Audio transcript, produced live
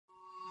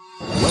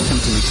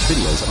welcome to Mixed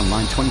Videos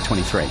Online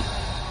 2023.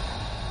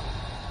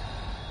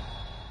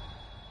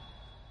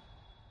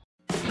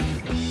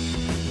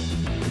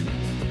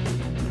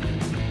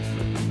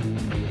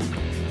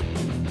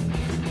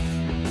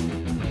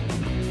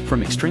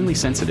 From extremely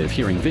sensitive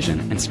hearing, vision,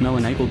 and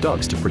smell-enabled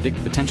dogs to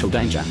predict potential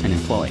danger and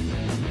employ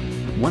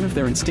one of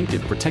their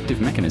instinctive protective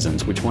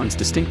mechanisms, which one's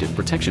distinctive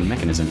protection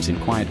mechanisms in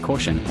quiet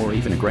caution or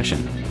even aggression.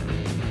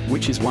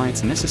 Which is why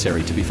it's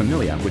necessary to be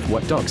familiar with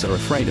what dogs are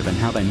afraid of and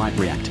how they might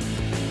react.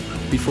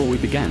 Before we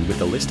begin with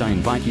the list, I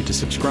invite you to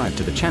subscribe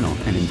to the channel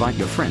and invite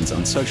your friends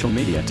on social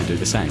media to do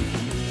the same.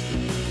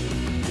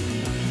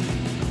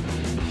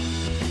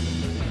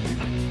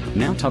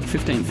 Now, top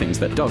 15 things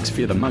that dogs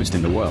fear the most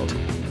in the world.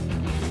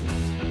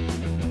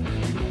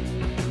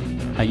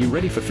 Are you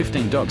ready for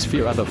 15 dogs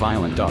fear other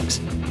violent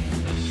dogs?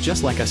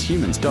 Just like us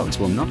humans, dogs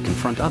will not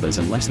confront others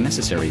unless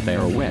necessary. They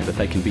are aware that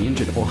they can be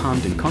injured or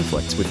harmed in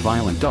conflicts with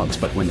violent dogs,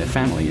 but when their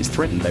family is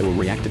threatened, they will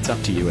react. It's up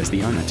to you as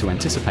the owner to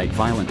anticipate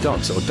violent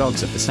dogs or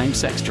dogs of the same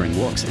sex during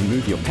walks and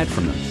move your pet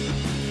from them.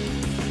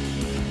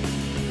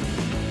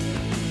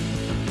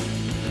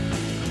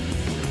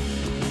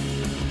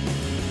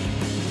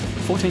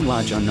 14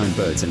 large unknown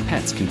birds and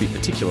pets can be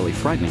particularly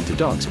frightening to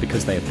dogs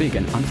because they are big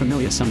and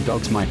unfamiliar. Some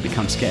dogs might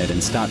become scared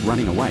and start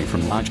running away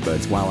from large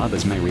birds, while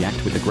others may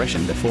react with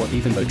aggression. Therefore,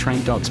 even though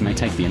trained dogs may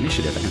take the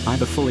initiative and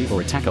either fully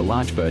or attack a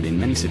large bird, in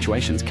many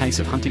situations, case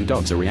of hunting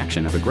dogs, a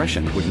reaction of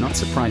aggression would not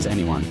surprise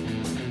anyone.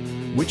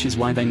 Which is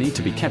why they need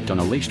to be kept on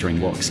a leash during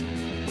walks.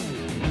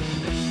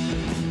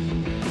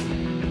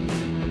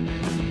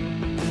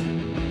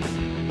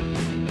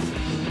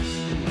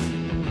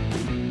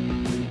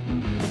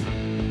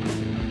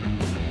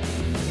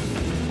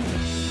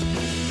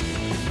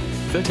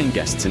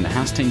 Guests in the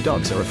house. Teen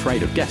dogs are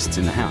afraid of guests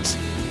in the house.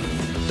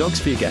 Dogs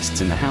fear guests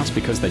in the house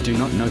because they do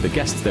not know the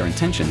guests, their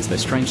intentions, their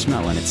strange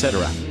smell, and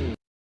etc.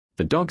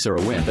 The dogs are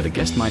aware that a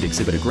guest might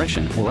exhibit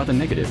aggression or other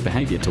negative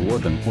behavior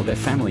toward them or their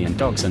family, and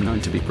dogs are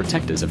known to be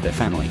protectors of their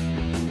family.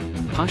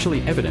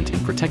 Partially evident in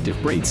protective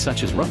breeds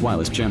such as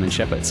Rottweilers, German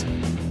Shepherds,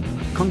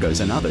 Congos,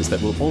 and others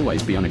that will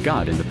always be on a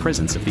guard in the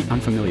presence of the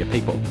unfamiliar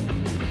people.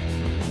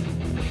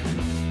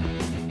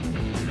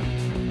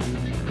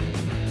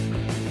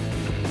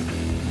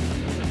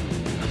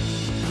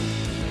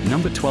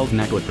 Number 12.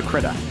 Naglet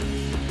Bacreda.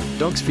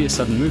 Dogs fear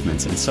sudden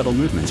movements, and subtle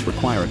movements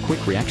require a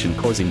quick reaction,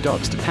 causing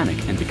dogs to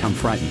panic and become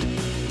frightened.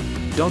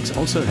 Dogs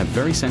also have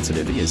very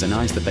sensitive ears and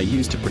eyes that they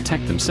use to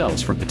protect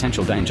themselves from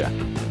potential danger.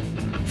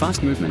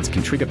 Fast movements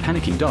can trigger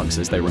panicking dogs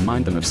as they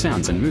remind them of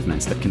sounds and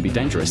movements that can be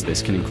dangerous.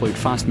 This can include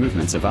fast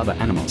movements of other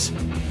animals,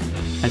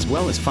 as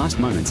well as fast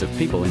moments of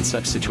people. In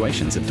such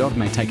situations, a dog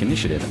may take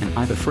initiative and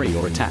either free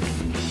or attack.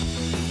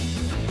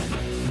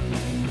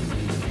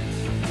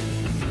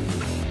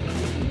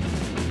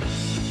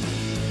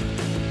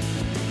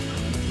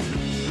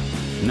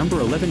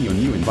 Number 11. Your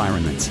new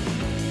environments.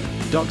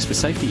 Dogs for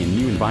safety in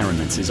new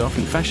environments is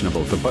often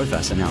fashionable for both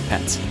us and our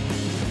pets.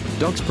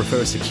 Dogs prefer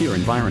a secure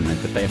environment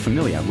that they are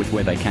familiar with,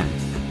 where they can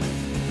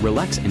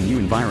relax, and new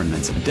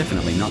environments are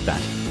definitely not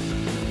that.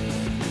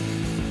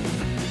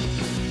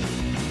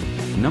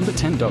 Number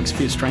 10. Dogs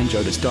fear strange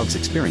odors. Dogs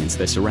experience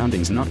their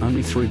surroundings not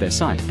only through their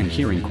sight and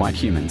hearing, quite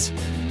humans,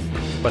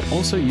 but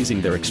also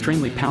using their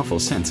extremely powerful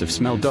sense of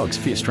smell. Dogs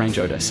fear strange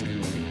odors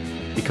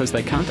because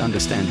they can't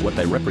understand what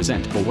they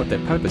represent or what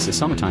their purpose is.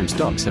 Sometimes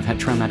dogs have had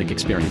traumatic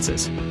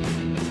experiences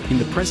in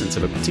the presence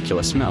of a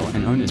particular smell,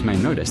 and owners may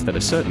notice that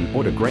a certain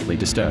odor greatly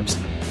disturbs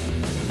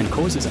and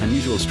causes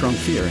unusual strong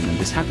fear in them.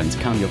 This happens.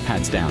 Calm your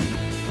pads down.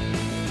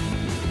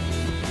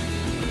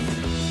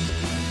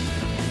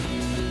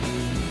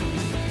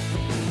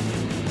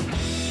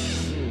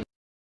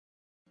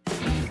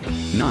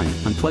 Nine.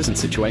 Unpleasant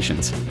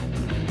situations.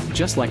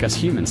 Just like us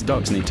humans,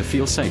 dogs need to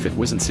feel safe.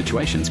 Unpleasant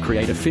situations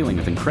create a feeling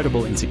of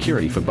incredible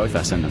insecurity for both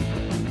us and them,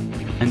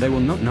 and they will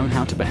not know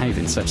how to behave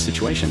in such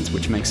situations,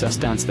 which makes us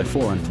dance.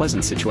 Therefore,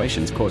 unpleasant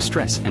situations cause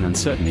stress and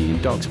uncertainty,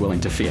 and dogs will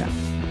interfere.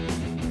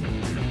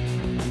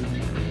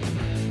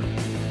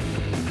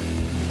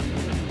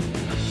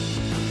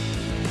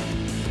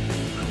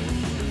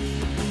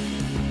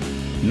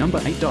 Number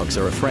 8. Dogs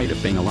are afraid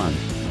of being alone.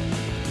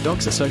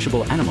 Dogs are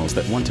sociable animals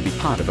that want to be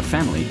part of a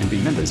family and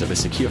be members of a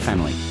secure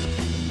family.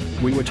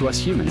 To us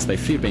humans, they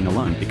fear being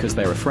alone because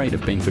they are afraid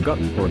of being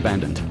forgotten or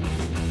abandoned.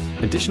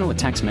 Additional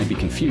attacks may be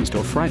confused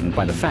or frightened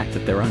by the fact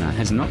that their owner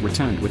has not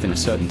returned within a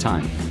certain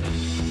time.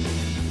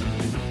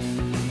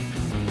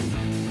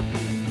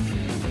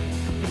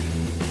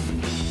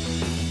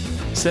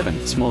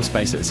 Seven. Small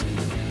spaces.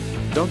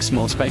 Dogs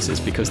small spaces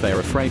because they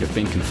are afraid of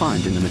being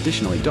confined in them.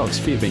 Additionally, dogs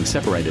fear being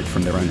separated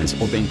from their owners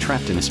or being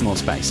trapped in a small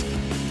space.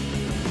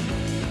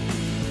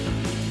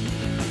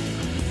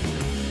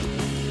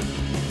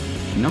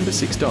 Number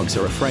 6. Dogs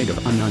are afraid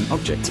of unknown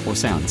objects or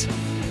sounds.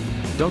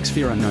 Dogs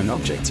fear unknown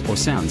objects or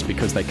sounds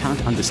because they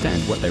can't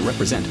understand what they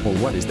represent or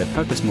what is their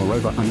purpose.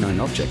 Moreover, unknown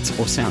objects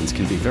or sounds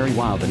can be very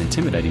wild and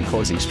intimidating,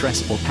 causing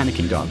stress or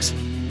panicking dogs,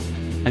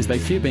 as they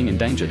fear being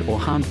endangered or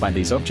harmed by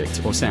these objects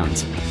or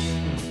sounds.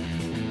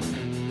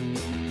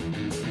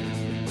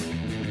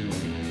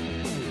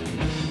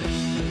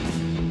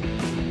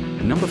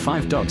 Number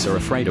 5. Dogs are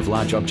afraid of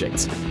large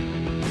objects.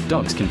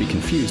 Dogs can be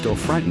confused or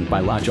frightened by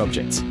large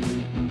objects.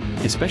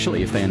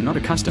 Especially if they are not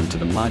accustomed to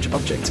them, large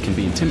objects can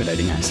be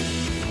intimidating as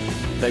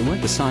they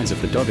weren't the size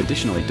of the dog.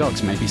 Additionally,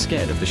 dogs may be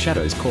scared of the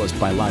shadows caused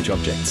by large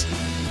objects,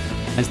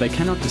 as they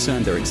cannot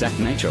discern their exact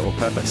nature or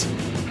purpose.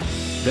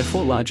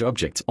 Therefore, large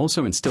objects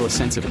also instill a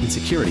sense of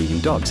insecurity in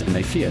dogs, and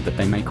they fear that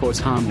they may cause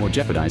harm or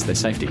jeopardize their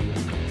safety.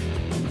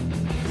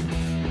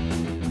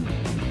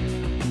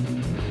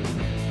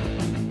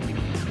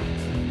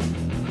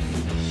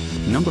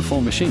 Number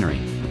 4. Machinery.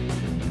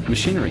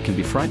 Machinery can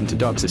be frightening to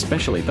dogs,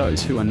 especially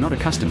those who are not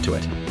accustomed to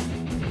it.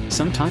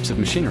 Some types of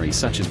machinery,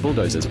 such as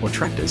bulldozers or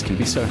tractors, can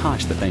be so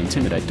harsh that they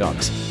intimidate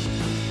dogs.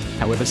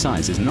 However,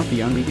 size is not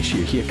the only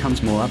issue here.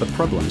 Comes more other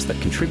problems that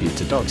contribute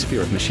to dogs'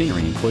 fear of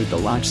machinery include the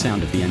large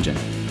sound of the engine,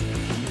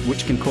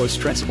 which can cause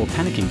stress or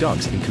panicking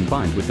dogs, and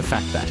combined with the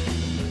fact that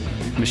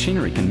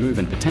machinery can move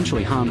and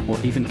potentially harm or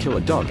even kill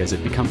a dog as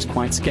it becomes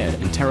quite scared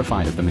and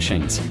terrified of the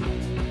machines.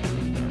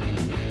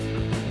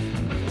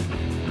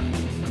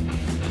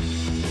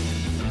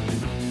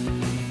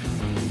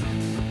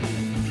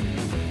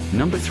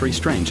 Number 3.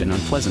 Strange and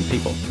unpleasant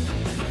people.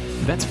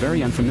 That's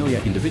very unfamiliar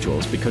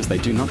individuals. Because they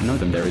do not know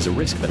them, there is a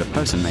risk that a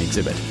person may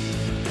exhibit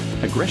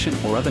aggression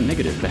or other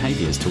negative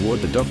behaviors toward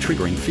the dog,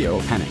 triggering fear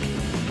or panic.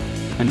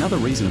 Another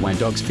reason why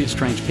dogs fear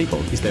strange people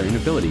is their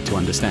inability to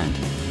understand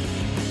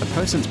a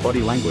person's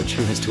body language.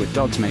 Who has to it?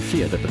 Dogs may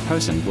fear that the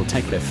person will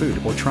take their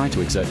food or try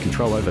to exert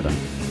control over them.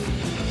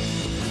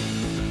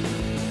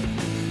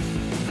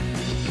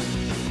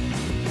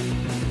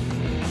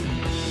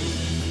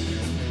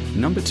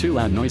 Number 2.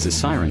 Loud noises,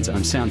 sirens,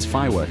 sounds,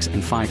 fireworks,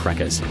 and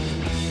firecrackers.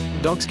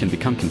 Dogs can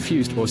become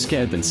confused or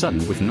scared then sudden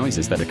with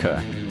noises that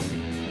occur.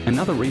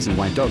 Another reason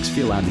why dogs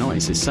fear loud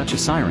noises such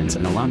as sirens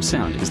and alarm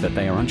sound is that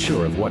they are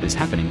unsure of what is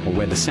happening or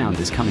where the sound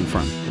is coming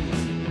from.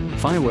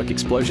 Firework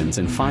explosions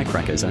and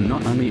firecrackers are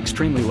not only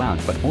extremely loud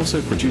but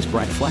also produce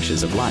bright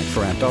flashes of light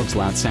for our dogs.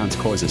 Loud sounds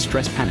causes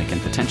stress, panic,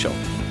 and potential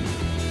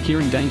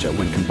hearing danger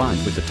when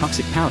combined with the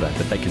toxic powder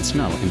that they can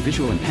smell and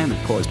visual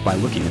impairment caused by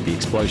looking at the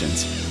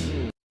explosions.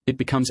 It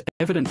becomes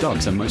evident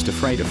dogs are most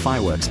afraid of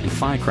fireworks and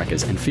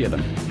firecrackers and fear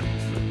them.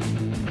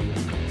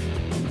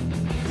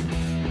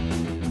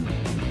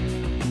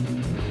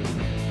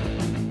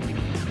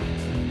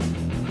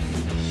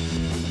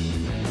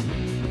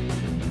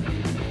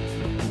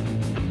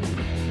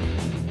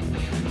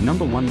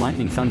 Number 1.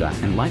 Lightning, thunder,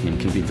 and lightning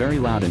can be very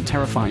loud and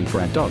terrifying for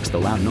our dogs. The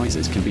loud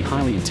noises can be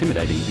highly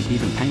intimidating and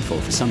even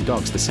painful for some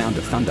dogs. The sound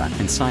of thunder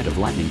and sight of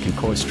lightning can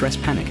cause stress,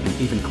 panic,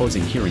 and even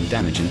causing hearing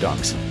damage in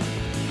dogs.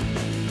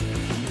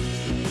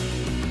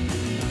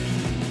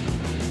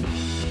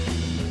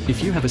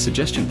 If you have a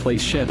suggestion,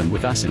 please share them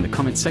with us in the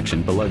comment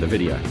section below the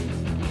video.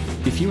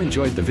 If you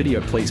enjoyed the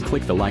video, please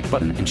click the like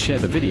button and share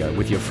the video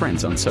with your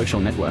friends on social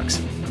networks.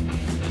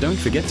 Don't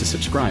forget to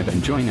subscribe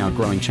and join our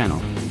growing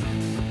channel.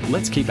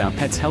 Let's keep our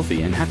pets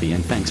healthy and happy,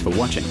 and thanks for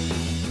watching.